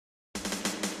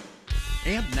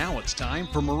And now it's time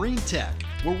for Marine Tech,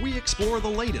 where we explore the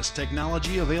latest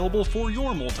technology available for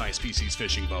your multi-species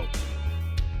fishing boat.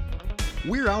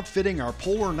 We're outfitting our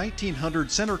Polar 1900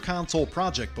 center console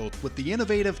project boat with the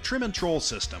innovative trim and troll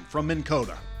system from Minn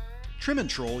Kota. Trim and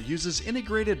Troll uses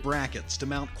integrated brackets to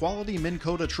mount quality Minn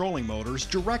Kota trolling motors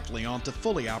directly onto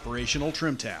fully operational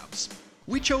trim tabs.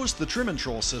 We chose the Trim and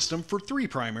Troll system for three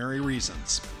primary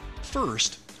reasons.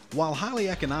 First, while highly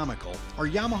economical, our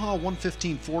Yamaha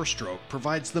 115 4-stroke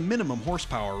provides the minimum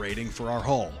horsepower rating for our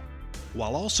hull.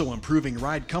 While also improving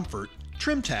ride comfort,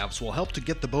 trim tabs will help to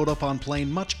get the boat up on plane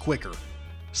much quicker.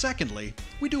 Secondly,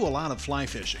 we do a lot of fly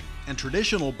fishing, and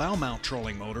traditional bow mount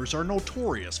trolling motors are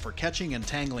notorious for catching and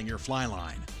tangling your fly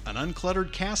line. An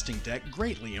uncluttered casting deck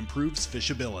greatly improves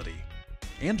fishability.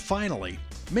 And finally,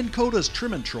 Minn Kota's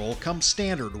Trim and Troll comes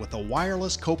standard with a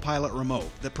wireless co-pilot remote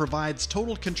that provides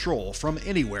total control from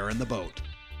anywhere in the boat.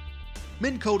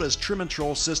 Minn Kota's Trim and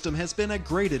Troll system has been a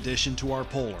great addition to our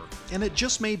Polar, and it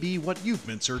just may be what you've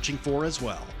been searching for as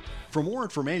well. For more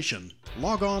information,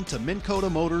 log on to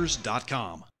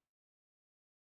MinnKotaMotors.com.